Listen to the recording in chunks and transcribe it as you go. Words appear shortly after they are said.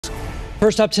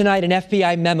First up tonight, an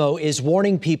FBI memo is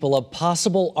warning people of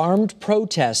possible armed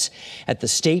protests at the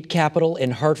state capitol in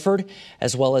Hartford,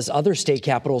 as well as other state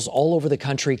capitals all over the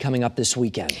country coming up this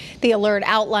weekend. The alert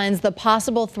outlines the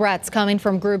possible threats coming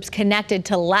from groups connected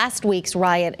to last week's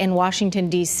riot in Washington,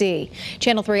 D.C.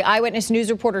 Channel 3 Eyewitness News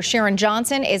reporter Sharon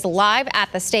Johnson is live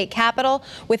at the state capitol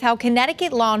with how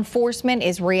Connecticut law enforcement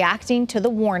is reacting to the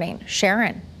warning.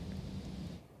 Sharon.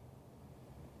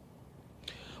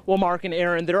 Well, Mark and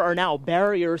Aaron, there are now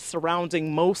barriers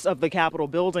surrounding most of the Capitol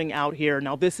building out here.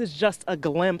 Now, this is just a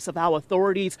glimpse of how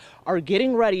authorities are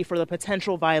getting ready for the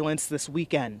potential violence this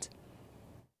weekend.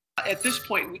 At this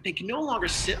point, they can no longer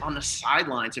sit on the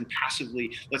sidelines and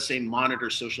passively, let's say, monitor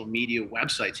social media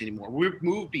websites anymore. We've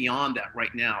moved beyond that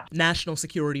right now. National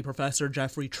security professor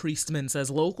Jeffrey Treistman says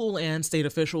local and state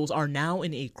officials are now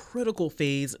in a critical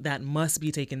phase that must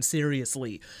be taken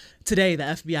seriously. Today, the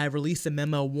FBI released a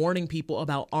memo warning people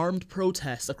about armed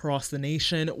protests across the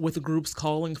nation, with groups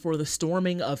calling for the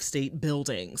storming of state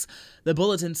buildings. The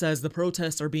bulletin says the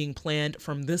protests are being planned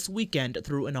from this weekend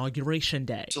through Inauguration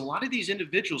Day. So a lot of these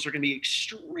individuals are going to be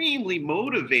extremely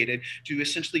motivated to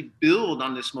essentially build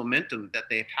on this momentum that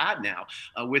they've had now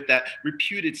with that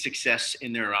reputed success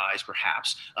in their eyes,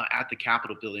 perhaps, at the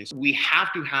Capitol buildings. We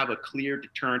have to have a clear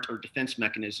deterrent or defense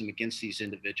mechanism against these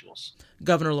individuals.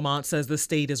 Governor Lamont says the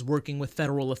state is working with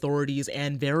federal authorities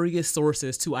and various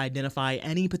sources to identify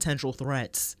any potential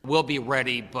threats. We'll be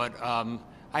ready, but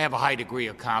I have a high degree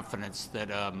of confidence that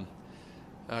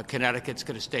Connecticut's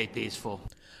going to stay peaceful.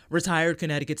 Retired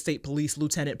Connecticut State Police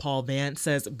Lieutenant Paul Vance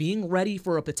says being ready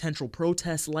for a potential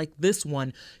protest like this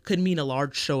one could mean a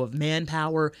large show of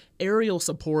manpower, aerial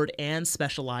support, and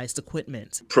specialized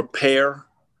equipment. Prepare,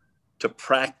 to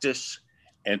practice,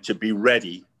 and to be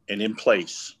ready and in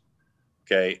place,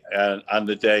 okay, and on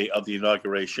the day of the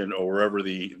inauguration or wherever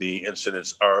the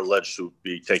incidents are alleged to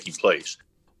be taking place.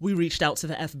 We reached out to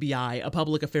the FBI. A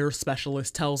public affairs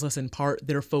specialist tells us in part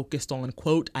they're focused on,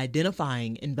 quote,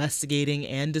 identifying, investigating,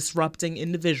 and disrupting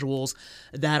individuals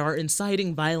that are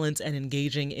inciting violence and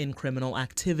engaging in criminal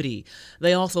activity.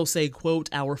 They also say, quote,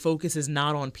 our focus is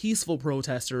not on peaceful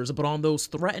protesters, but on those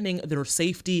threatening their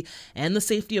safety and the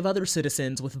safety of other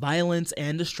citizens with violence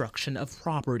and destruction of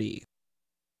property.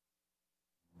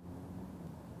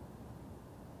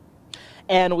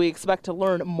 And we expect to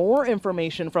learn more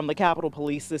information from the Capitol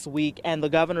Police this week. And the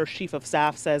governor's chief of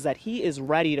staff says that he is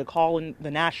ready to call in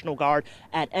the National Guard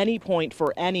at any point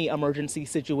for any emergency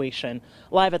situation.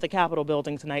 Live at the Capitol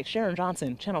building tonight, Sharon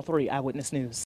Johnson, Channel 3 Eyewitness News.